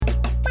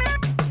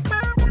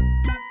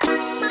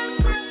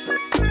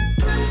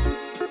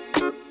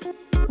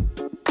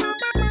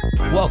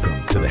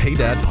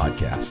Dad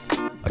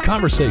Podcast, a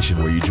conversation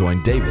where you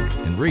join David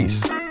and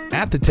Reese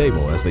at the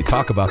table as they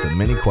talk about the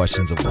many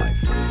questions of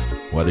life.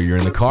 Whether you're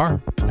in the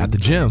car, at the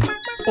gym,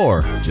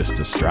 or just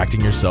distracting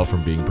yourself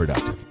from being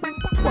productive.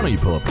 Why don't you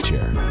pull up a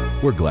chair?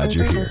 We're glad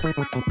you're here.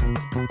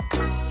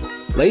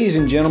 Ladies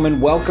and gentlemen,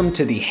 welcome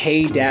to the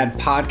Hey Dad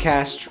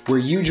Podcast, where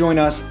you join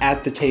us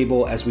at the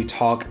table as we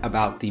talk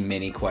about the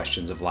many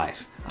questions of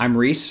life. I'm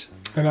Reese.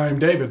 And I'm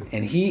David.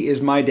 And he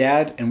is my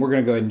dad, and we're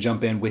going to go ahead and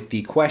jump in with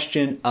the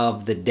question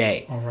of the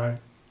day. All right.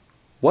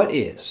 What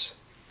is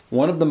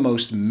one of the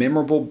most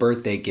memorable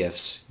birthday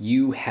gifts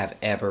you have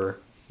ever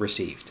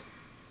received?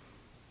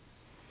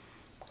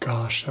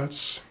 Gosh,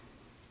 that's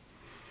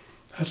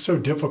so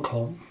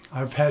difficult.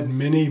 I've had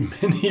many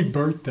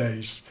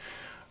birthdays.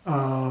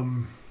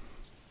 Okay,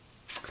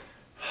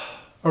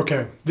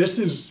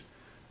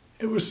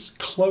 it was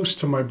close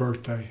to my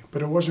birthday,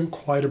 but it wasn't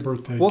quite a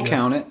birthday We'll gift.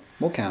 count it.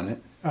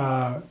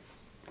 A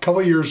couple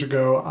of years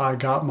ago, I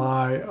got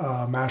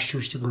my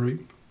master's degree,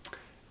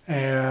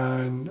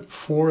 and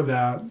for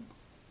that,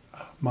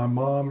 my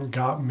mom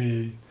got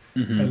me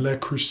a Le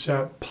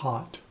Creuset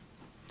pot.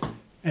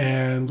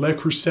 And Le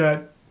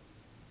Creuset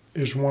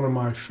is one of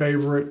my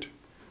favorite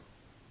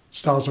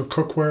styles of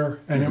cookware,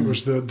 and it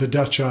was the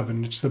Dutch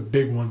oven. It's the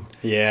big one.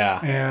 Yeah.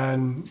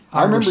 And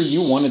I remember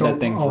you wanted that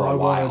thing for a while.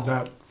 I wanted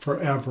that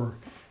forever.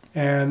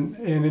 And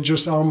it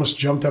just almost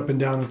jumped up and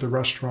down at the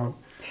restaurant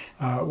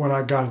when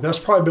I got it. That's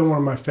probably been one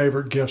of my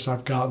favorite gifts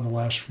I've gotten the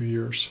last few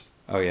years.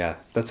 Oh, yeah.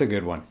 That's a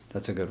good one.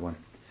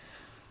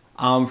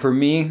 For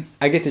me,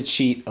 I get to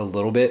cheat a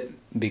little bit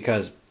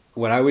because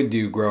what I would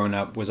do growing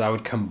up was I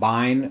would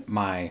combine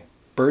my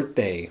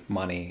birthday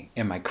money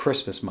and my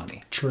Christmas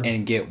money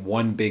and get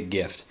one big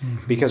gift.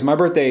 Because my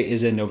birthday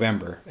is in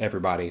November,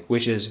 everybody,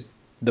 which is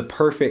the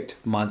perfect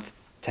month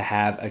to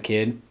have a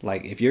kid.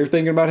 Like, if you're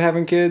thinking about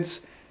having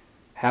kids,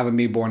 having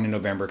me born in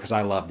November, because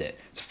I loved it.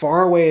 It's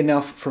far away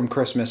enough from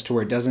Christmas to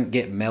where it doesn't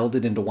get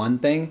melded into one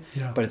thing,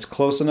 but it's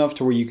close enough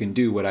to where you can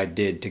do what I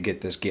did to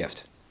get this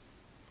gift.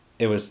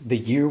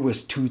 The year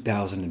was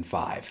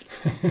 2005.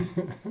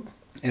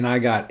 And I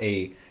got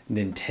a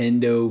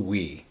Nintendo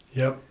Wii.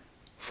 Yep.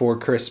 For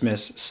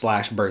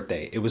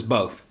Christmas/birthday. It was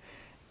both.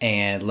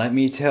 And let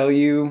me tell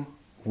you,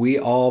 we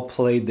all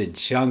played the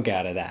junk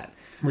out of that.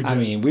 I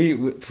mean,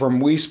 we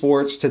from Wii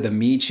Sports to the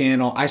Me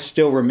channel. I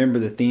still remember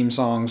the theme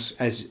songs,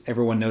 as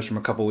everyone knows from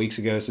a couple weeks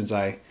ago, since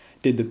I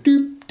did the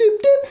doop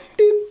doop doop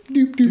doop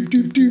doop doop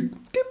doop doop doop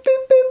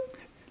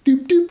doop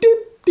doop doop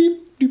doop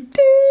doop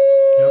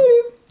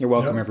doop. You're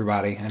welcome,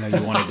 everybody. I know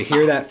you wanted to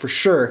hear that for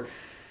sure,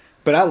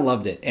 but I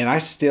loved it, and I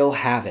still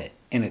have it,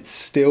 and it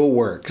still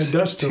works. It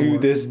does still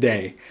work. This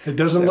day. It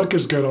doesn't look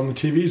as good on the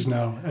TVs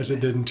now as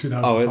it did in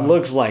 2005. Oh, it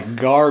looks like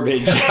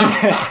garbage.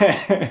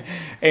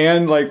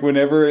 And like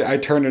whenever I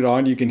turn it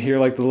on, you can hear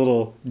like the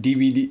little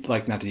DVD,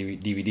 like not the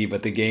DVD,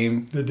 but the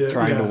game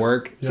trying to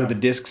work. Yeah. So the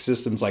disc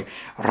system's like.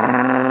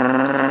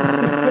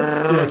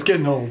 Yeah, it's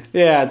getting old.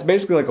 Yeah, it's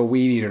basically like a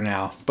weed eater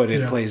now, but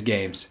it plays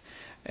games.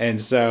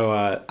 And so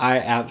I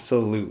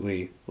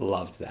absolutely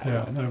loved that one.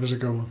 Yeah, that was a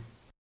good one.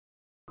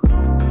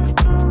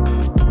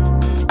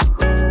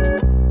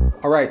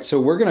 All right,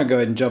 so we're going to go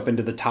ahead and jump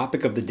into the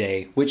topic of the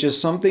day, which is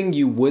something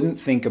you wouldn't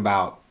think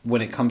about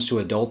when it comes to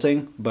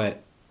adulting,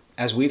 but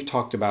as we've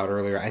talked about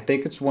earlier, I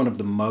think it's one of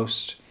the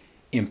most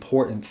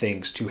important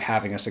things to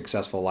having a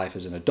successful life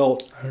as an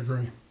adult. I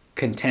agree.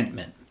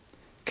 Contentment.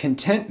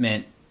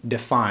 Contentment,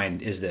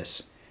 defined, is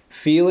this: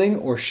 feeling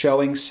or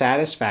showing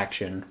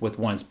satisfaction with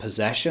one's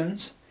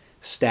possessions,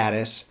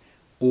 status,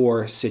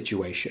 or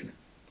situation.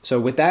 So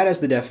with that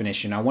as the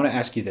definition, I want to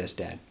ask you this,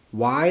 Dad.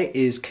 Why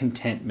is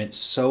contentment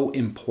so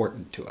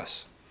important to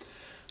us?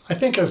 I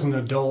think as an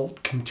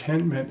adult,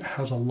 contentment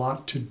has a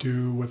lot to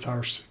do with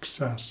our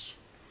success.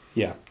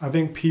 Yeah. I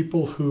think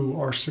people who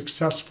are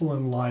successful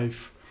in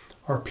life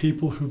are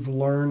people who've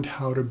learned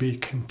how to be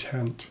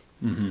content.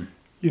 Mm-hmm.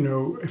 You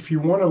know, if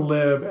you want to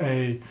live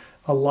a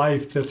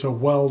life that's a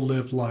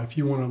well-lived life,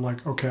 you want to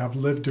okay, I've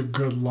lived a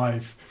good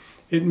life.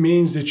 It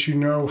means that you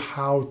know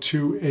how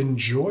to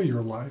enjoy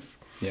your life.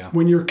 Yeah.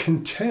 When you're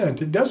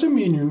content, it doesn't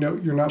mean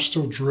you're not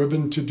still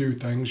driven to do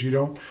things.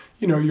 You're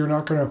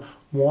not going to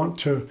want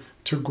to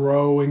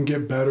grow and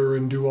get better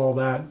and do all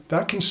that.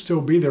 That can still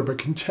be there. But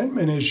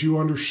contentment is you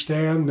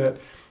understand that,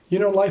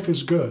 life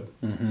is good.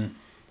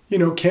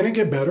 Mm-hmm. Can it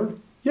get better?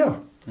 Yeah.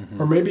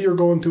 Mm-hmm. Or maybe you're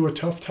going through a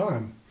tough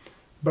time.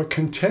 But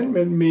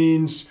contentment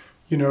means,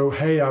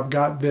 hey, I've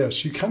got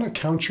this. You kind of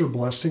count your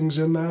blessings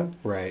in that.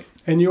 Right.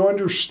 And you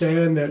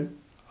understand that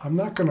I'm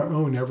not going to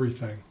own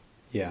everything.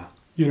 Yeah.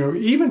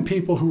 Even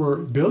people who are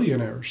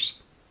billionaires,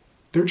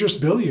 they're just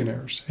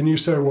billionaires. And you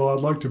say, well, I'd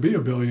like to be a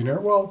billionaire.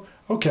 Well,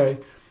 okay,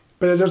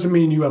 but it doesn't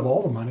mean you have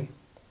all the money.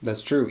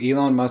 That's true.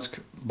 Elon Musk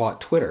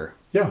bought Twitter.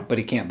 Yeah. But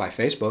he can't buy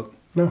Facebook.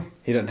 No.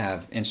 He doesn't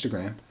have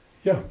Instagram.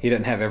 Yeah. He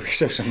doesn't have every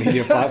social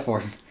media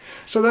platform.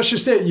 So that's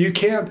just it.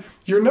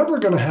 You're never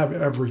going to have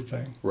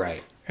everything.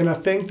 Right. And I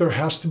think there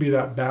has to be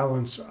that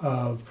balance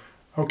of,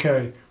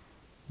 okay,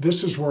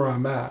 this is where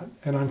I'm at,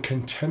 and I'm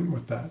content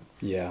with that.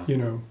 Yeah.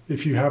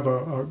 If you have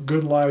a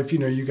good life,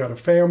 you got a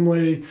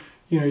family,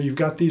 you've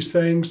got these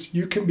things,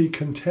 you can be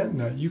content in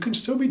that. You can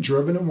still be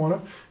driven and want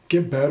to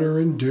get better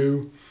and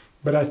do.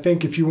 But I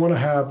think if you want to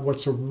have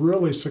what's a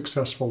really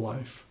successful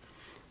life,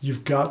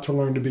 you've got to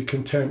learn to be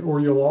content, or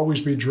you'll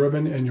always be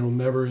driven and you'll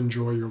never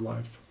enjoy your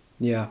life.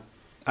 Yeah,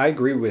 I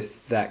agree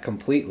with that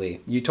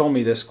completely. You told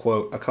me this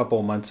quote a couple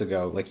of months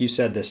ago. Like, you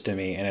said this to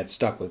me and it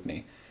stuck with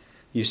me.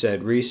 You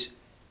said, Reese,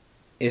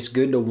 it's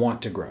good to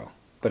want to grow,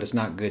 but it's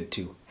not good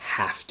to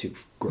have to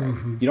grow.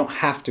 Mm-hmm. You don't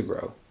have to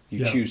grow.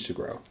 You choose to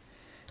grow.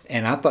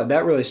 And I thought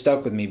that really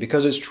stuck with me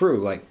because it's true.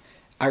 Like,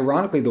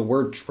 ironically, the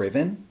word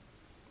driven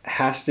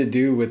has to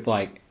do with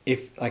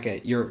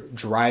you're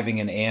driving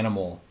an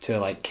animal to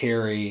like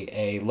carry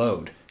a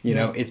load, you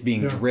know, it's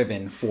being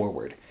driven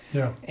forward.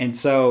 Yeah. And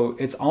so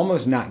it's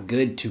almost not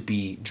good to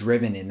be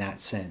driven in that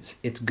sense.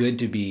 It's good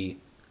to be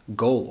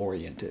goal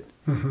oriented,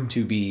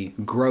 to be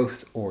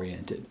growth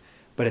oriented,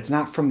 but it's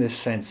not from this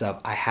sense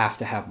of I have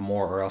to have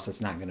more or else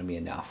it's not going to be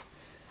enough.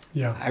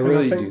 Yeah. I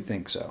really do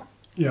think so.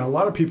 Yeah. A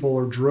lot of people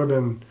are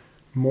driven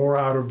more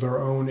out of their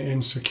own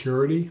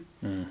insecurity,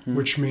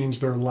 which means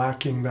they're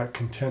lacking that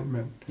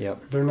contentment.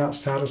 Yep. They're not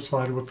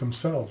satisfied with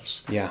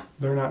themselves. Yeah.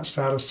 They're not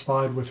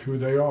satisfied with who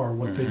they are,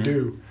 what they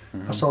do.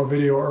 I saw a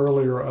video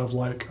earlier of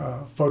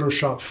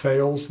Photoshop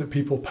fails that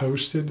people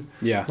posted,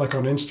 like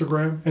on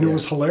Instagram, and it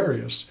was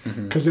hilarious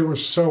because it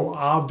was so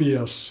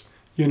obvious,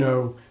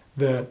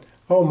 that,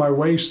 oh, my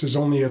waist is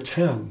only a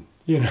 10.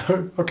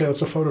 Okay,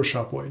 that's a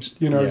Photoshop waist.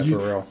 For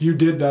real. You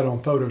did that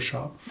on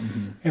Photoshop.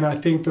 And I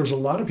think there's a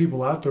lot of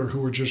people out there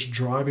who are just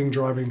driving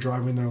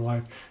their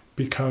life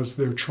because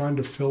they're trying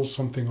to fill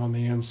something on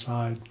the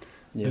inside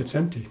that's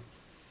empty.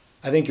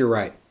 I think you're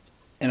right.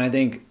 And I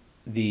think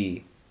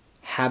the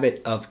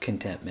habit of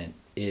contentment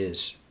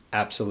is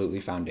absolutely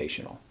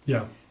foundational.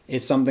 Yeah.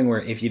 It's something where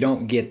if you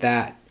don't get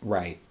that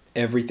right,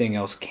 everything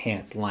else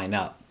can't line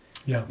up.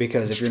 Yeah.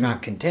 Because if you're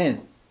not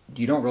content,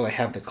 you don't really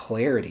have the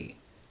clarity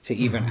to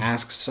even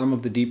ask some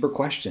of the deeper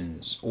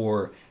questions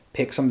or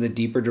pick some of the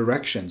deeper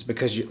directions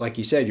because, like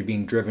you said, you're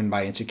being driven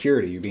by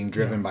insecurity. You're being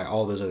driven by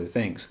all those other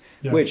things,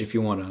 which if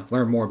you want to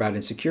learn more about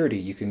insecurity,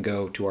 you can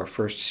go to our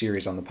first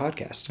series on the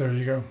podcast. There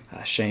you go.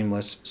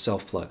 Shameless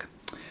self-plug.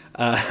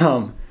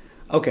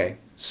 Okay,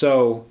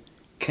 so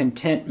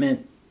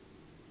contentment,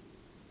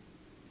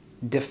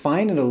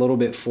 define it a little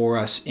bit for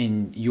us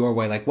in your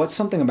way. Like, what's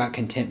something about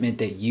contentment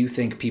that you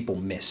think people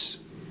miss?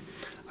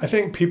 I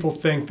think people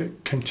think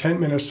that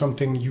contentment is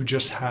something you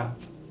just have.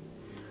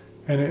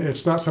 And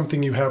it's not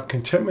something you have.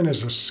 Contentment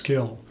is a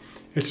skill.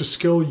 It's a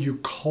skill you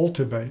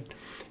cultivate.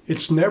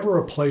 It's never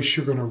a place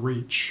you're going to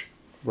reach.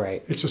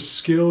 Right. It's a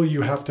skill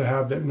you have to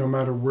have that no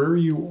matter where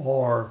you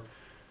are,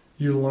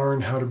 you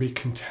learn how to be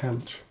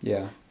content.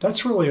 Yeah.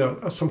 That's really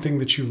something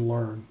that you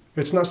learn.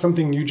 It's not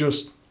something you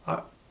just,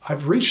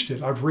 I've reached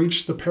it. I've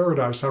reached the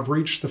paradise. I've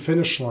reached the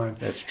finish line.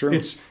 That's true.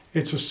 It's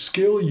a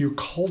skill you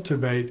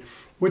cultivate,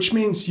 which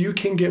means you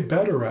can get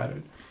better at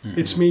it.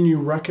 It's mean you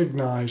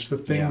recognize the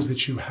things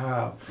that you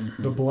have,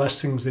 the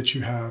blessings that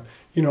you have.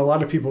 A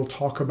lot of people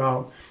talk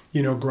about,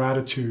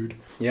 gratitude.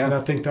 Yeah. And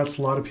I think that's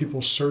a lot of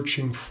people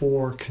searching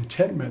for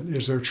contentment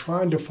is they're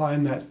trying to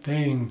find that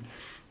thing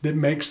that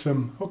makes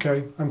them,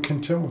 okay, I'm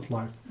content with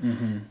life.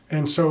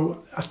 And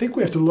so I think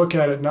we have to look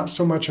at it not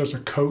so much as a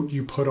coat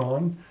you put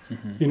on,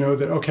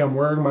 that, okay, I'm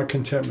wearing my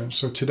contentment.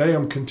 So today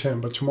I'm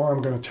content, but tomorrow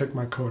I'm going to take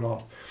my coat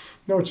off.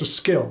 No, it's a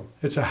skill.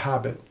 It's a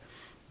habit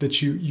that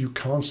you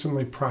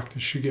constantly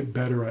practice, you get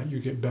better at, you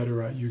get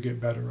better at.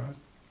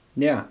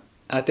 Yeah,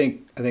 I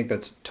think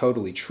that's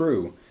totally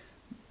true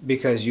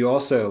because you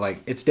also,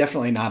 it's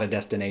definitely not a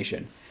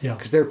destination. Yeah.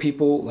 Because there are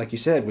people, like you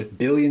said, with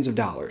billions of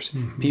dollars,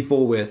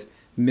 people with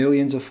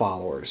millions of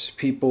followers,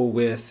 people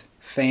with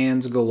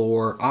fans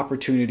galore,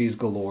 opportunities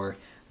galore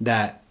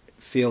that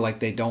feel like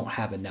they don't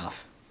have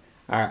enough.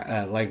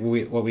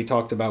 What we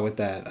talked about with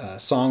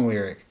that song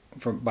lyric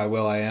by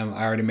Will.i.am,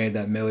 I already made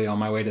that milli on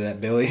my way to that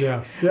Billy.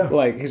 Yeah.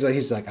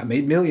 He's like, I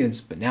made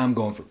millions, but now I'm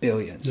going for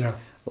billions. Yeah.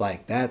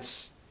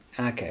 That's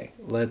okay.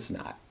 Let's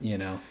not,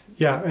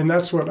 Yeah, and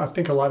that's what I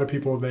think a lot of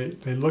people they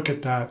look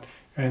at that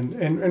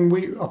and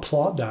we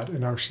applaud that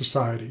in our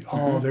society.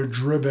 Oh, they're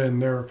driven.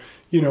 They're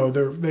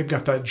they've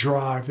got that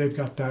drive. They've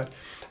got that,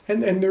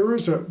 and there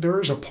is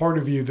a part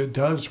of you that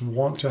does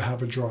want to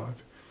have a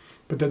drive,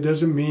 but that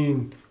doesn't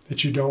mean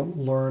that you don't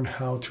learn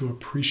how to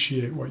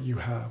appreciate what you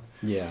have.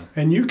 Yeah.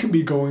 And you can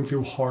be going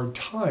through hard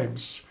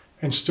times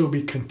and still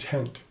be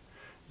content.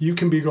 You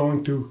can be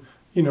going through,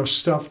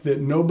 stuff that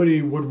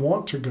nobody would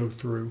want to go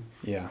through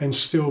and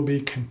still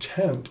be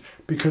content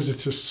because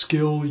it's a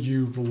skill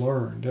you've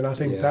learned. And I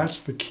think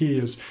that's the key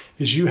is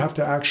you have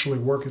to actually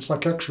work. It's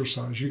like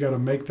exercise. You got to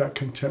make that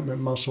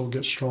contentment muscle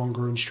get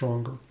stronger and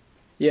stronger.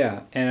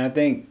 Yeah. And I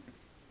think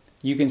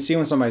you can see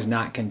when somebody's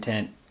not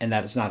content and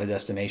that it's not a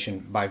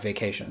destination by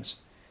vacations.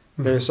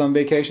 There are some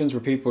vacations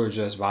where people are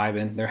just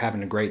vibing. They're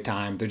having a great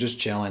time. They're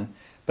just chilling.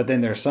 But then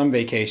there are some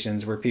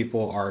vacations where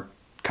people are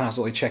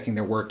constantly checking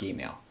their work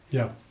email.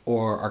 Yeah.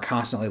 Or are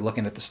constantly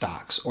looking at the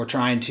stocks or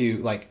trying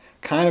to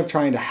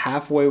trying to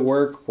halfway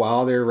work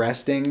while they're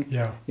resting.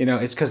 Yeah.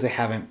 It's because they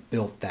haven't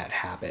built that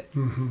habit.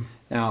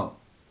 Now,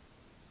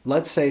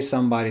 let's say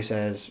somebody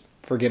says,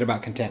 forget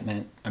about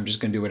contentment. I'm just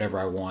going to do whatever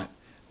I want.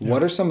 Yeah.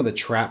 What are some of the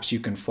traps you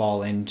can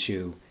fall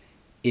into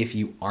if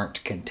you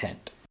aren't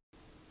content?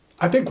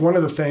 I think one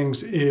of the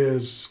things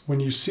is when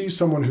you see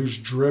someone who's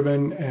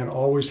driven and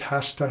always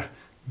has to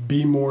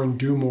be more and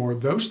do more,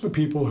 those are the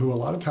people who a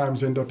lot of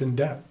times end up in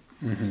debt.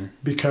 Mm-hmm.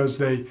 Because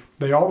they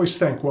always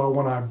think, well,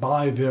 when I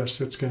buy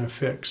this, it's going to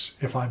fix.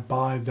 If I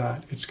buy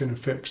that, it's going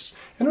to fix.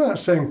 And I'm not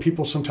saying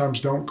people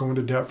sometimes don't go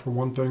into debt for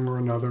one thing or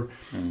another,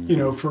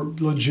 mm-hmm. For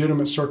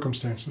legitimate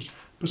circumstances.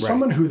 But right.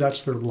 Someone who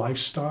that's their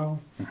lifestyle,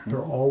 mm-hmm.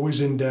 they're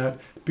always in debt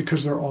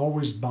because they're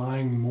always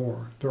buying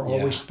more. They're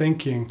always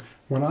thinking,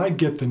 when I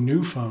get the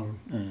new phone,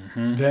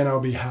 mm-hmm. then I'll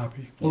be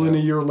happy. Well, then a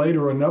year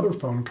later, another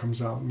phone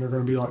comes out, and they're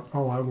going to be like,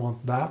 oh, I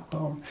want that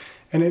phone.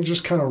 And it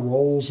just kind of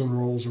rolls and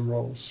rolls and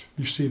rolls.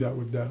 You see that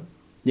with debt.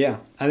 Yeah,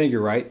 I think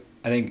you're right.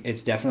 I think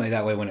it's definitely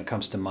that way when it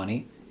comes to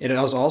money. It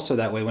is also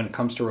that way when it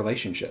comes to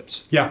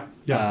relationships. Yeah.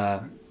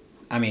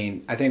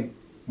 I think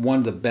one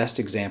of the best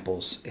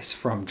examples is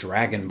from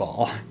Dragon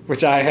Ball,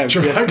 which I have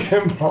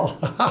Ball.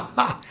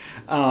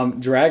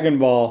 Dragon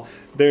Ball,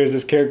 there's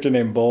this character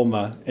named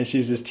Bulma, and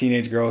she's this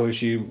teenage girl who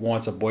she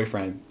wants a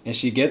boyfriend, and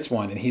she gets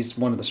one, and he's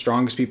one of the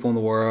strongest people in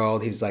the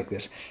world. He's like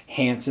this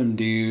handsome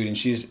dude, and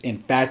she's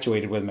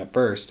infatuated with him at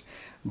first,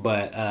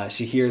 but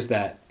she hears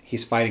that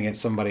he's fighting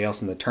against somebody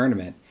else in the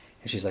tournament,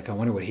 and she's like, I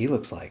wonder what he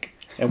looks like.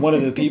 And one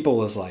of the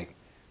people is like,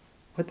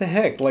 what the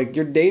heck? Like,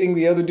 you're dating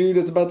the other dude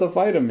that's about to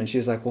fight him. And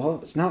she's like, well,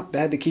 it's not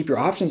bad to keep your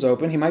options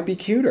open. He might be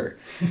cuter.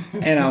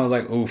 And I was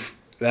like, oof,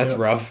 that's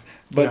rough.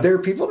 But there are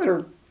people that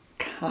are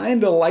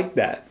kind of like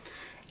that.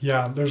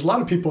 Yeah, there's a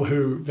lot of people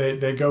who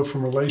they go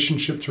from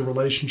relationship to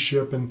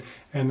relationship, and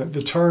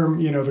the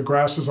term, the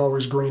grass is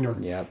always greener.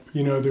 Yep.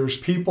 There's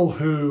people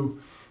who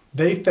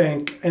they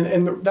think,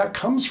 and that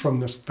comes from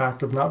this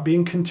fact of not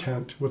being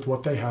content with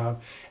what they have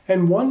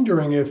and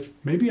wondering if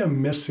maybe I'm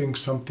missing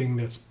something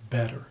that's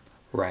better.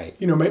 Right.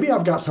 Maybe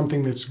I've got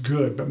something that's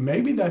good, but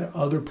maybe that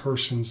other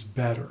person's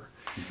better.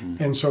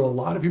 Mm-hmm. And so a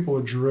lot of people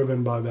are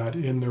driven by that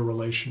in their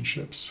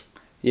relationships.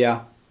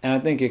 Yeah. And I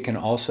think it can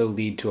also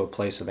lead to a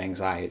place of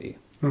anxiety.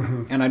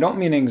 Mm-hmm. And I don't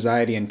mean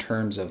anxiety in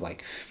terms of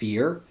like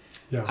fear.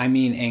 Yeah. I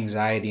mean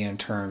anxiety in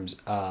terms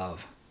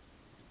of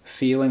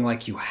feeling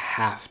like you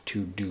have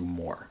to do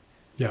more.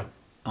 Yeah.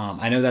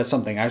 I know that's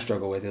something I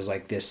struggle with, is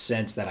like this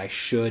sense that I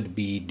should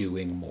be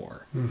doing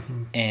more.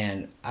 Mm-hmm.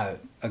 And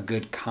a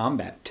good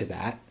combat to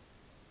that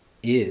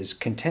is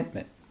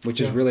contentment,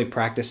 which is really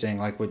practicing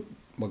like what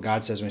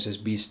God says when he says,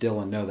 be still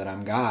and know that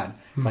I'm God.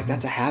 Mm-hmm. Like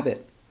that's a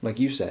habit, like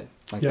you said.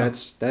 Like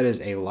that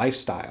is a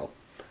lifestyle.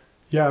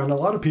 Yeah, and a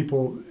lot of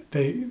people,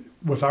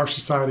 with our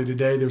society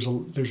today, there's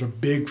a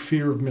big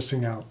fear of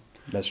missing out.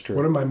 That's true.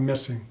 What am I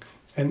missing?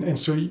 And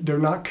so they're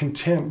not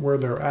content where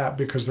they're at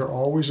because they're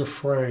always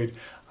afraid,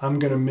 I'm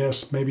going to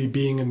miss maybe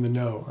being in the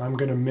know. I'm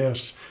going to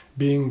miss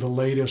being the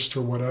latest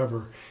or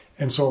whatever.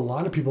 And so a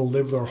lot of people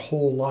live their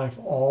whole life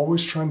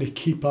always trying to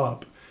keep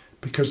up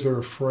because they're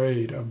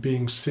afraid of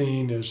being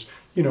seen as,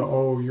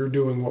 oh, you're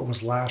doing what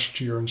was last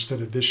year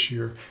instead of this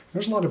year.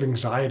 There's a lot of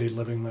anxiety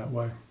living that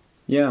way.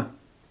 Yeah.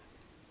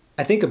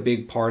 I think a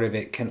big part of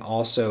it can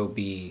also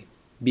be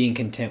being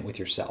content with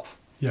yourself.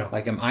 Yeah.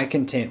 Like, am I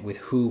content with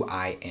who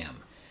I am?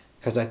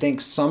 Because I think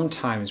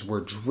sometimes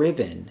we're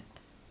driven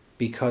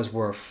because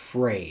we're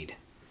afraid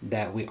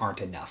that we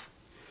aren't enough.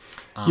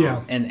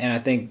 And I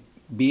think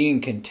being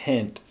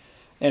content,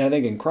 and I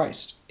think in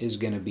Christ, is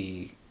going to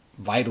be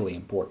vitally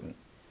important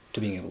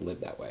to being able to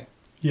live that way.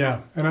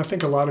 Yeah, and I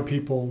think a lot of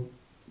people,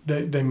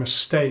 they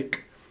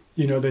mistake,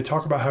 they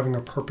talk about having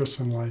a purpose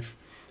in life.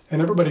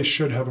 And everybody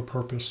should have a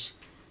purpose.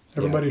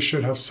 Everybody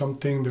should have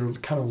something they're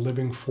kind of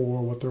living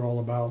for, what they're all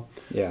about.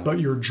 Yeah. But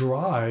your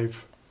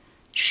drive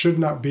should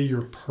not be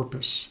your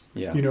purpose.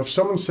 Yeah. If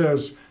someone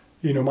says,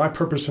 my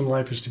purpose in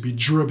life is to be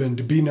driven,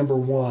 to be number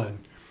one,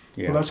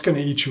 well, that's going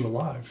to eat you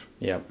alive.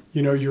 Yep.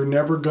 You're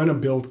never going to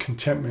build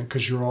contentment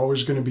because you're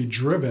always going to be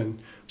driven.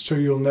 So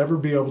you'll never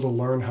be able to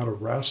learn how to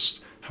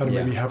rest, how to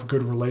maybe have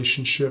good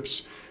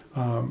relationships.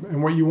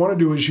 And what you want to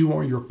do is you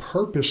want your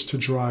purpose to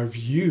drive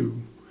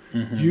you.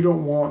 Mm-hmm. You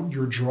don't want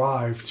your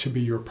drive to be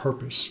your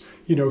purpose.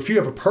 If you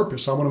have a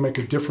purpose, I want to make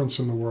a difference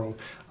in the world.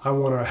 I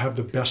want to have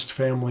the best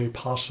family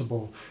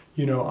possible.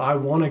 I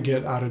want to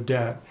get out of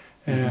debt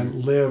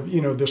and live,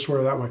 this way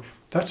or that way.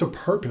 That's a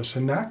purpose,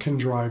 and that can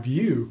drive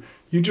you.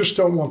 You just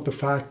don't want the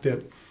fact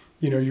that,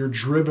 you're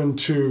driven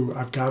to,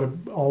 I've got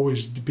to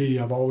always be,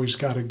 I've always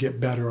got to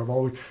get better. I've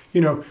always,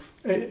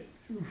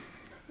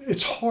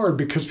 it's hard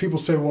because people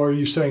say, well, are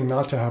you saying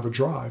not to have a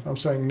drive? I'm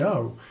saying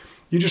no.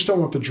 You just don't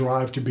want the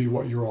drive to be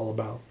what you're all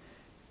about.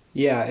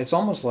 Yeah, it's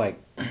almost like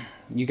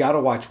you got to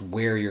watch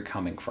where you're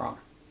coming from.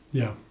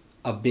 Yeah.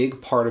 A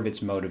big part of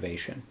it's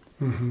motivation.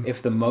 Mm-hmm.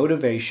 If the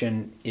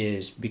motivation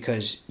is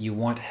because you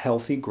want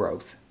healthy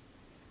growth,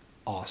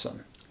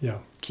 awesome.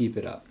 Yeah. Keep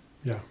it up.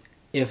 Yeah.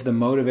 If the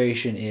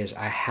motivation is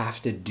I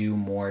have to do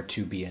more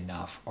to be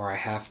enough, or I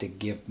have to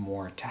give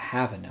more to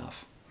have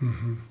enough,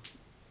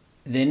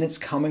 then it's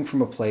coming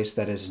from a place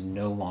that is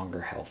no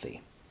longer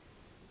healthy.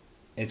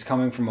 It's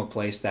coming from a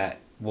place that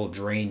will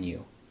drain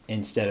you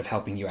instead of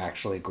helping you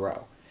actually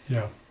grow.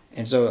 Yeah.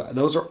 And so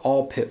those are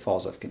all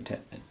pitfalls of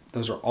contentment.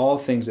 Those are all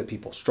things that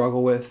people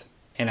struggle with.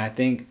 And I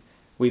think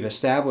we've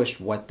established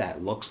what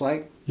that looks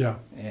like. Yeah.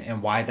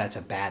 And why that's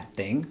a bad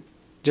thing.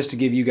 Just to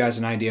give you guys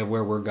an idea of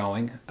where we're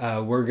going,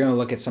 we're going to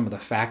look at some of the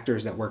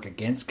factors that work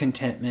against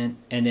contentment,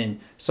 and then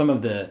some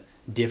of the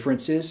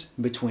differences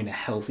between a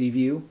healthy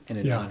view and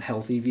an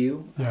unhealthy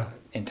view,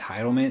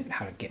 entitlement,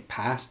 how to get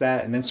past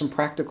that, and then some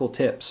practical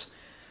tips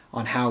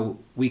on how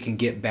we can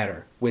get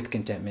better with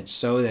contentment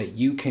so that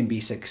you can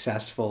be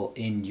successful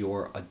in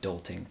your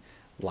adulting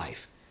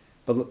life.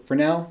 But for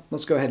now,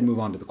 let's go ahead and move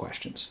on to the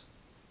questions.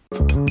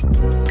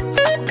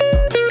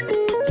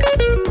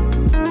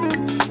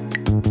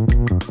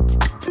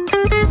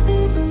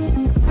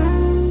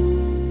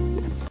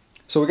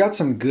 So we got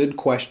some good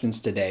questions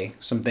today,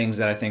 some things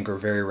that I think are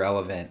very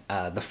relevant.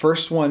 The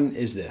first one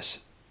is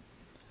this: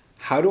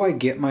 how do I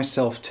get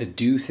myself to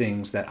do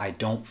things that I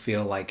don't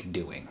feel like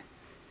doing?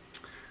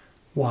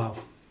 Wow.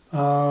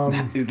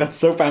 That's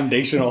so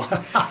foundational.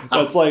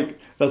 That's like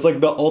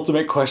the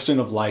ultimate question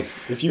of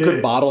life. If you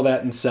could bottle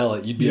that and sell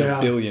it, you'd be a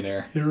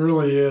billionaire. It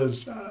really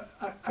is.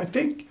 I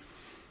think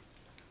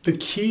the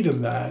key to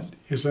that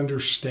is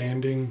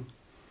understanding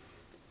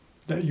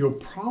that you'll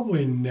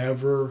probably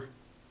never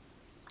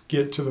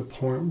get to the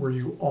point where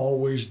you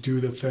always do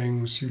the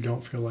things you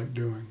don't feel like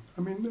doing.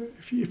 I mean,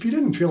 if you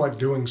didn't feel like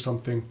doing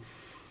something,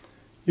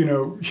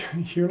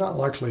 you're not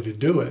likely to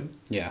do it.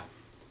 Yeah.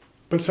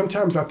 But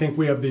sometimes I think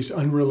we have these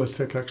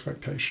unrealistic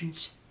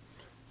expectations.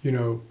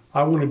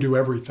 I want to do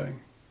everything.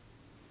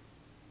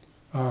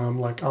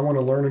 Like I want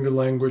to learn a new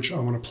language. I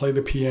want to play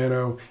the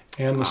piano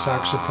and the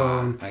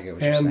saxophone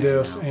and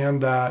this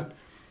and that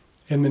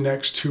in the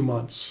next 2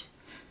 months.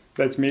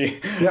 That's me.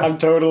 Yeah. I'm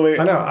totally...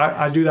 I know.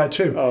 I do that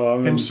too. Oh,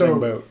 I'm in the same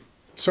boat.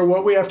 So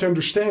what we have to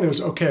understand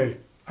is, okay,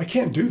 I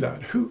can't do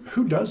that.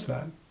 Who does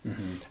that?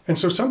 Mm-hmm. And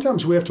so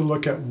sometimes we have to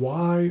look at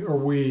why are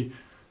we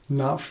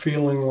not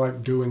feeling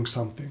like doing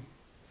something?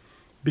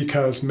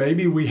 Because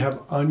maybe we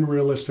have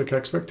unrealistic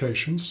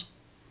expectations.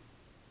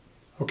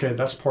 Okay,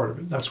 that's part of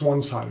it. That's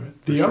one side of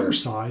it. The other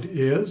side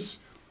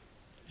is,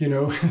 we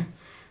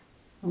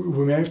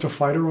may have to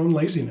fight our own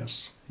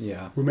laziness.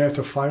 Yeah. We may have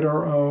to fight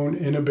our own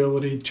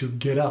inability to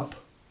get up.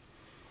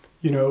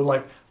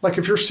 Like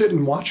if you're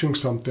sitting watching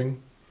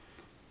something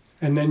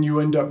and then you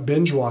end up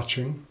binge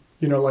watching,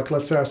 like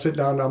let's say I sit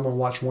down and I'm going to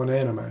watch one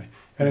anime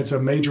and it's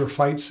a major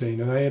fight scene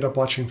and I end up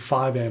watching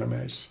 5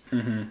 animes.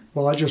 Mm-hmm.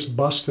 Well, I just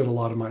busted a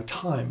lot of my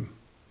time,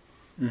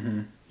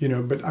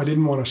 but I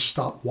didn't want to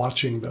stop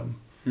watching them.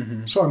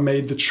 Mm-hmm. So I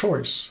made the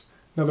choice.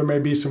 Now, there may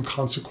be some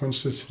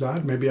consequences to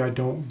that. Maybe I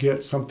don't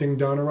get something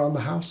done around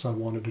the house I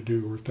wanted to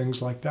do or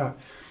things like that.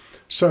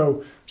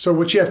 So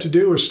what you have to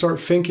do is start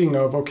thinking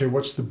of, okay,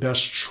 what's the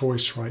best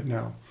choice right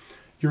now?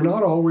 You're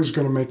not always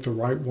going to make the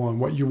right one.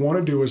 What you want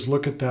to do is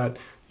look at that,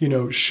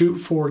 shoot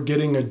for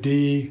getting a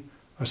D,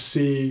 a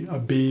C, a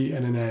B,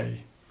 and an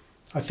A.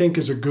 I think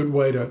is a good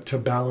way to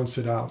balance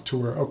it out to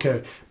where,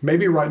 okay,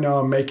 maybe right now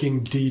I'm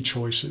making D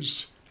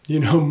choices.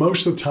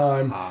 Most of the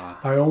time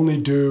I only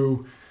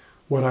do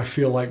what I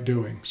feel like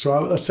doing. So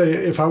let's say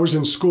if I was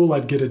in school,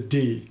 I'd get a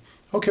D.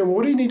 Okay, well,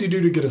 what do you need to do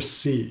to get a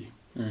C?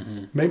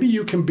 Mm-hmm. Maybe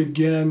you can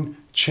begin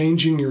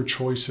changing your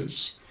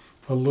choices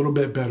a little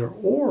bit better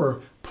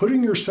or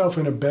putting yourself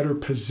in a better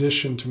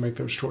position to make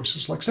those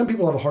choices. Like some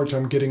people have a hard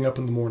time getting up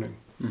in the morning.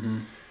 Mm-hmm.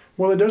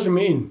 Well, it doesn't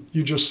mean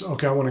you just,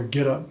 okay, I want to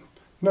get up.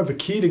 No, the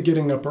key to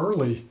getting up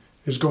early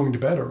is going to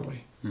bed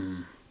early.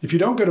 Mm-hmm. If you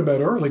don't go to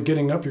bed early,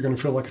 getting up, you're going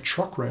to feel like a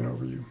truck ran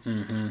over you.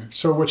 Mm-hmm.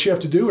 So what you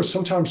have to do is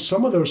sometimes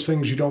some of those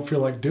things you don't feel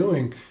like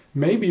doing,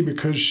 maybe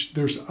because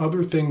there's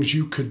other things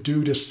you could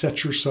do to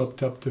set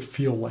yourself up to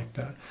feel like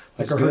that.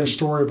 Like I heard a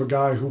story of a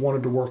guy who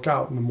wanted to work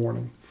out in the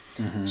morning.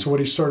 Mm-hmm. So what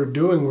he started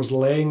doing was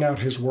laying out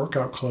his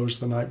workout clothes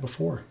the night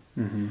before.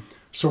 Mm-hmm.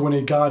 So when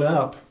he got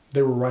up,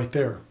 they were right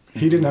there. Mm-hmm.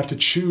 He didn't have to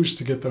choose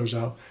to get those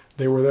out.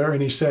 They were there,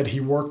 and he said he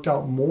worked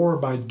out more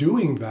by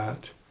doing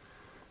that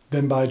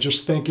than by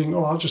just thinking,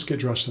 oh, I'll just get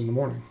dressed in the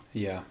morning.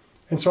 Yeah.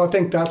 And so I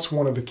think that's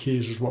one of the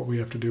keys is what we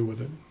have to do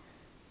with it.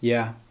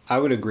 Yeah, I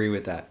would agree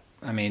with that.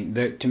 I mean,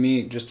 to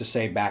me, just to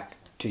say back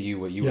to you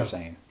what you were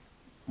saying,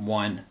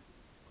 one,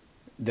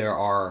 there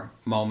are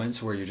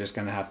moments where you're just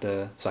going to have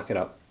to suck it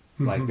up.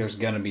 Mm-hmm. Like there's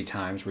going to be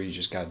times where you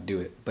just got to do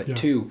it. But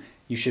two,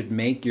 you should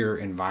make your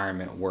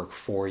environment work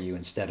for you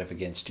instead of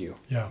against you.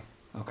 Yeah.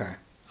 Okay.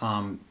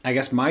 I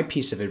guess my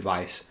piece of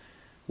advice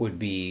would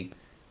be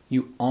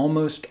you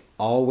almost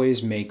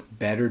always make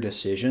better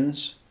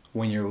decisions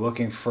when you're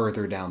looking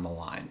further down the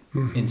line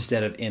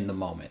instead of in the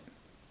moment.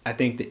 I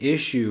think the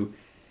issue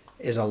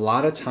is a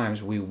lot of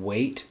times we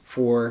wait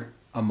for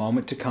a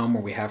moment to come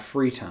where we have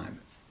free time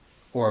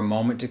or a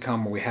moment to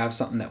come where we have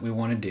something that we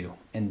want to do,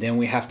 and then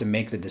we have to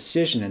make the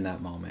decision in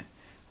that moment.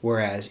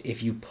 Whereas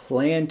if you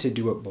plan to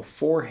do it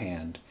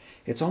beforehand,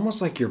 it's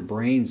almost like your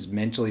brain's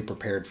mentally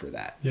prepared for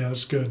that. Yeah,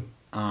 that's good.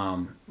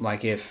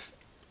 Like if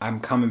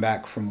I'm coming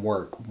back from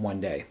work one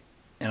day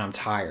and I'm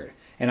tired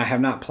and I have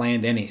not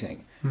planned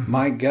anything,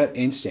 my gut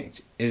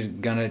instinct is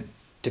going to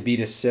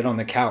to sit on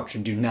the couch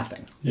and do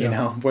nothing, Yeah. you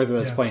know, whether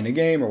that's Yeah. playing a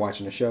game or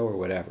watching a show or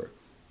whatever.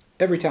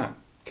 Every time,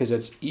 because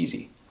it's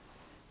easy.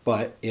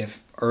 But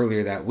if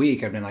earlier that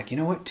week I'd been like, you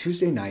know what,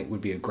 Tuesday night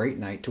would be a great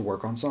night to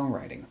work on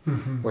songwriting.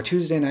 Mm-hmm. Or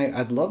Tuesday night,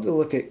 I'd love to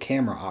look at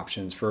camera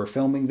options for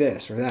filming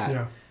this or that.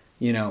 Yeah.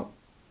 You know,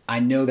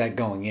 I know that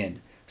going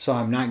in. So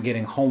I'm not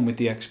getting home with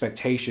the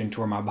expectation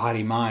to where my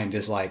body mind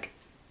is like,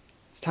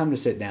 it's time to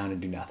sit down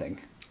and do nothing.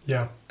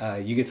 Yeah.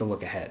 You get to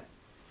look ahead.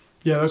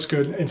 Yeah, that's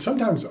good. And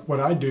sometimes what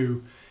I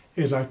do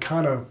is I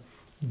kind of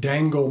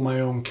dangle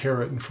my own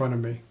carrot in front of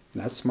me.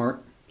 That's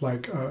smart.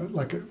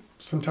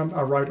 Sometimes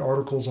I write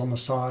articles on the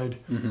side.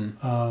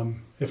 Mm-hmm.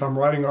 If I'm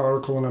writing an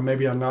article and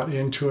I'm not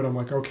into it, I'm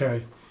like,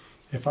 okay,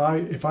 if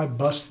I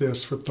bust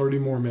this for 30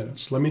 more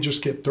minutes, let me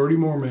just get 30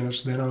 more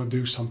minutes, then I'll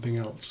do something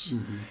else.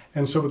 Mm-hmm.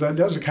 And so what that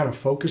does, it kind of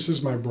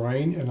focuses my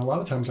brain. And a lot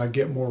of times I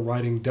get more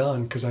writing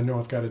done because I know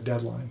I've got a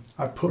deadline.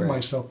 I put Right.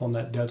 myself on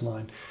that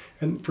deadline.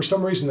 And for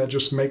some reason, that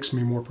just makes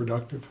me more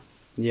productive.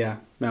 Yeah.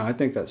 No, I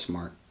think that's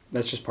smart.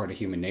 That's just part of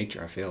human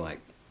nature, I feel like.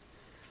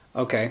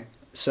 Okay.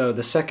 So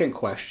the second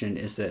question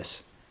is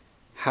this.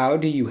 How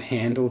do you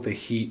handle the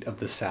heat of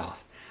the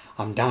South?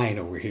 I'm dying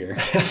over here.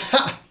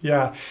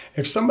 Yeah.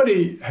 If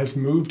somebody has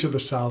moved to the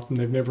South and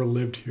they've never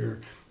lived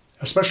here,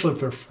 especially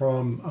if they're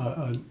from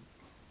a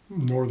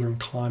northern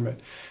climate,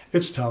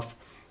 it's tough.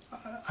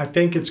 I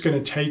think it's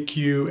going to take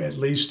you at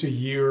least a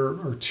year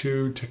or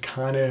two to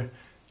kind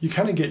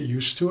of get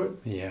used to it.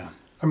 Yeah.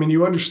 I mean,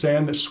 you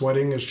understand that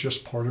sweating is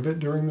just part of it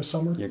during the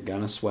summer. You're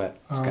going to sweat.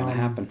 It's going to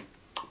happen.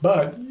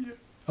 But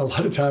a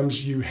lot of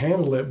times you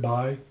handle it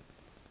by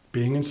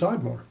being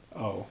inside more.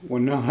 Oh,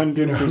 100%.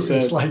 You know,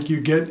 it's like you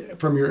get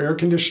from your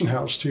air-conditioned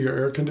house to your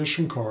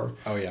air-conditioned car.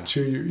 Oh, yeah.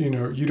 To,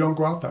 you don't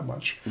go out that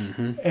much.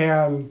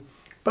 Mm-hmm.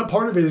 But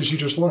part of it is you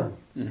just learn.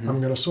 Mm-hmm.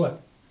 I'm going to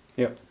sweat.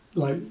 Yep.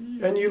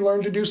 And you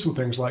learn to do some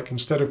things like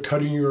instead of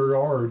cutting your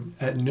yard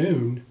at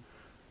noon,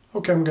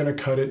 okay, I'm going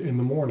to cut it in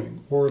the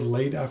morning or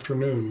late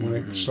afternoon when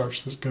it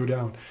starts to go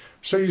down.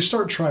 So you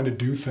start trying to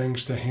do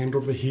things to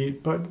handle the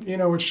heat, but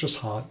it's just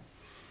hot.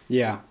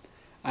 Yeah.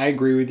 I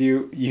agree with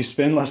you. You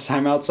spend less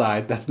time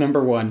outside. That's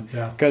number one.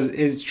 Yeah. Because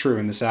it's true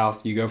in the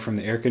South, you go from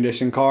the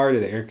air-conditioned car to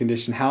the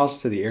air-conditioned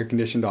house to the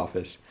air-conditioned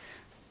office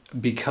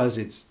because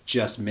it's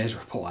just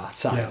miserable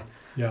outside.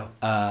 Yeah.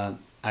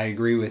 I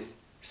agree with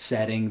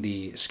setting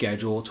the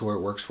schedule to where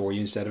it works for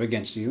you instead of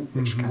against you,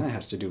 which kind of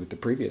has to do with the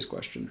previous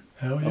question.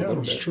 Hell yeah,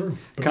 that's true.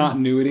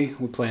 Continuity,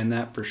 we plan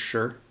that for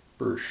sure.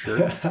 For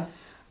sure.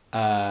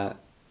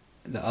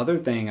 The other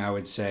thing I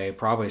would say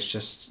probably is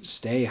just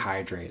stay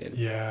hydrated.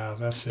 Yeah,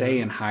 that's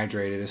Staying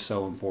hydrated is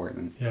so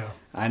important. Yeah.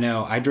 I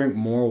know I drink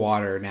more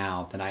water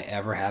now than I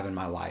ever have in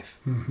my life.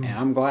 Mm-hmm. And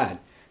I'm glad.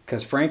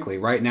 Because frankly,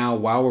 right now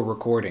while we're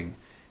recording,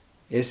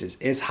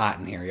 it's hot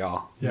in here,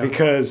 y'all. Yeah.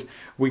 Because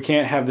we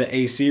can't have the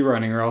AC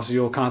running or else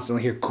you'll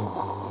constantly hear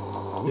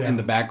in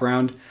the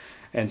background.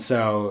 And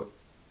so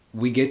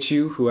we get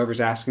you,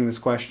 whoever's asking this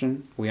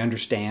question. We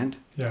understand.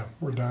 Yeah,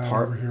 we're dying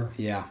over here.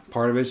 Yeah,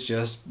 part of it's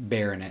just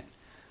bearing it.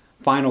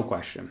 Final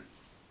question.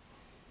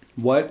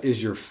 What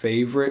is your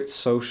favorite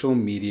social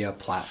media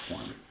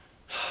platform?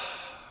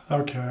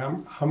 Okay,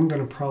 I'm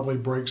going to probably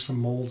break some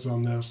molds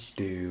on this.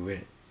 Do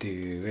it.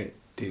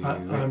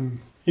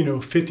 I'm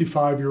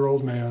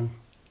 55-year-old man,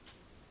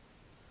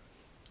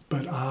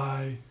 but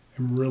I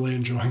am really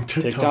enjoying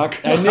TikTok.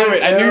 I knew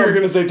it. I knew you were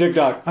going to say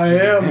TikTok. I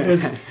am.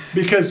 It's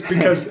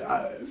because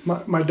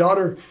my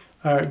daughter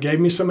gave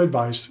me some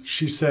advice.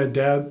 She said,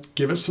 "Dad,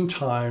 give it some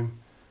time.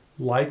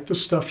 Like the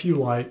stuff you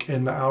like,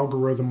 and the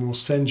algorithm will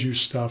send you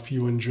stuff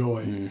you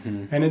enjoy."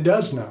 Mm-hmm. And it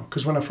does now.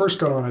 Because when I first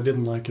got on, I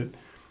didn't like it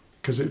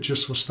because it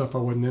just was stuff I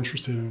wasn't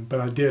interested in.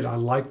 But I did. I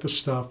liked the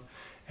stuff,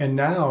 and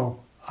now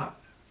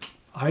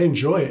I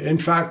enjoy it. In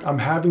fact, I'm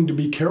having to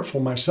be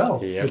careful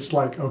myself. Yep. It's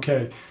like,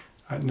 okay,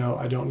 no,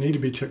 I don't need to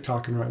be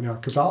TikToking right now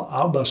because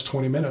I'll bust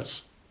 20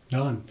 minutes,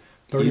 done.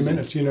 30 Easy.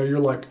 minutes. You're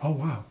like, oh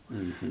wow.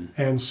 Mm-hmm.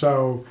 And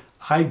so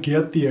I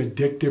get the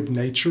addictive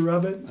nature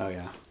of it. Oh,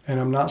 yeah. And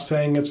I'm not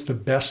saying it's the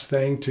best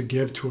thing to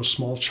give to a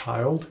small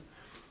child.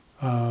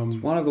 It's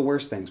one of the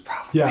worst things,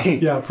 probably.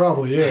 Yeah, it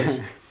probably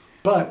is.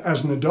 But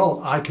as an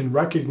adult, I can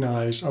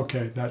recognize,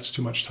 okay, that's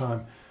too much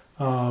time.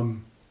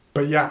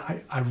 But yeah,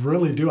 I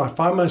really do. I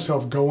find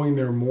myself going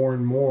there more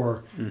and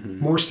more,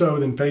 more so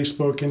than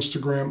Facebook,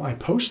 Instagram. I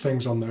post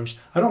things on those.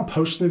 I don't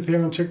post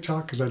anything on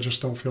TikTok because I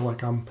just don't feel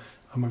like I'm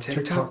a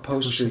TikTok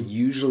posts person. are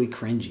usually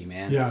cringy,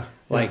 man. Yeah.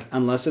 Like,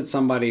 unless it's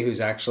somebody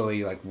who's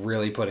actually, like,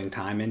 really putting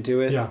time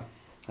into it. Yeah.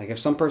 Like, if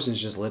some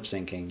person's just lip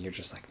syncing, you're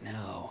just like,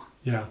 no.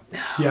 Yeah. No.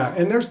 Yeah.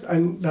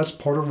 And that's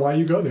part of why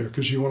you go there,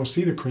 because you want to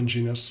see the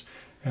cringiness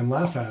and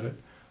laugh at it.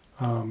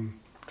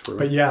 True.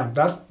 But yeah,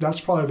 that's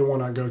probably the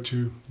one I go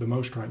to the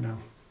most right now.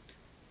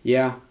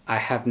 Yeah, I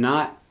have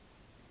not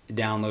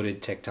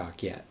downloaded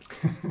TikTok yet.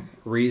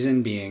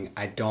 Reason being,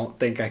 I don't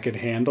think I could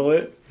handle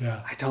it.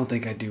 Yeah. I don't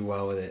think I do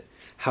well with it.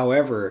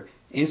 However,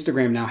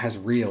 Instagram now has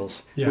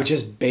Reels, which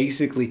is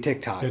basically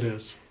TikTok. It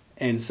is.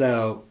 And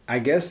so I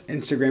guess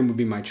Instagram would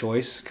be my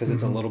choice because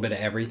it's a little bit of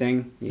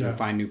everything. You can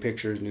find new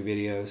pictures, new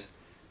videos.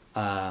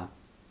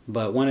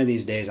 But one of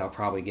these days I'll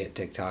probably get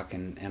TikTok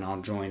and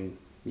I'll join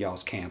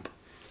y'all's camp.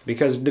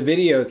 Because the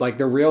video, like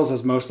the Reels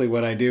is mostly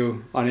what I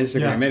do on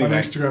Instagram anyway. On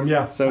Instagram,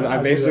 yeah. So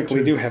I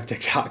basically do have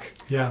TikTok.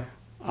 Yeah.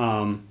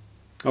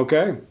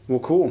 Okay, well,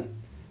 cool.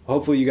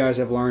 Hopefully you guys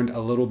have learned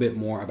a little bit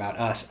more about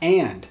us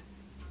and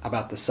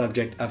about the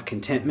subject of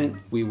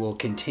contentment. We will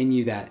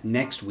continue that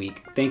next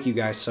week. Thank you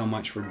guys so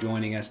much for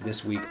joining us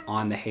this week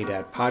on the Hey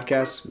Dad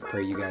podcast. We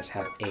pray you guys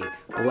have a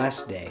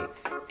blessed day.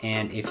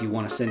 And if you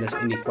want to send us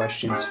any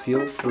questions,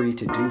 feel free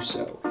to do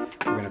so.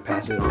 We're going to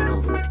pass it on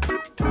over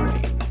to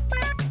Wayne.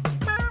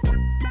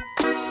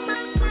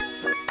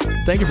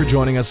 Thank you for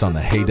joining us on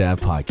the Hey Dad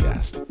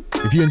podcast.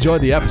 If you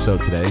enjoyed the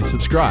episode today,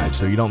 subscribe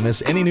so you don't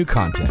miss any new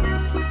content.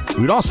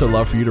 We'd also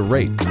love for you to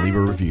rate and leave a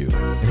review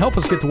and help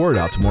us get the word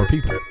out to more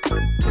people.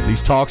 If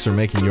these talks are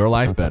making your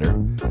life better,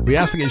 we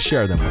ask that you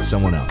share them with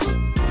someone else.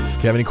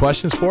 If you have any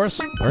questions for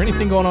us or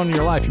anything going on in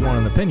your life you want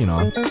an opinion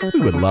on, we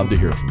would love to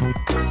hear from you.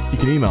 You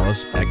can email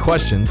us at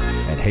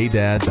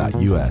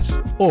questions@heydad.us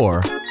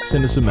or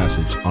send us a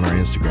message on our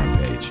Instagram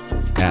page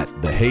at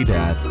the Hey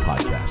Dad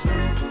Podcast.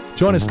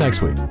 Join us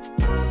next week.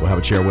 We'll have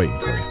a chair waiting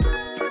for you.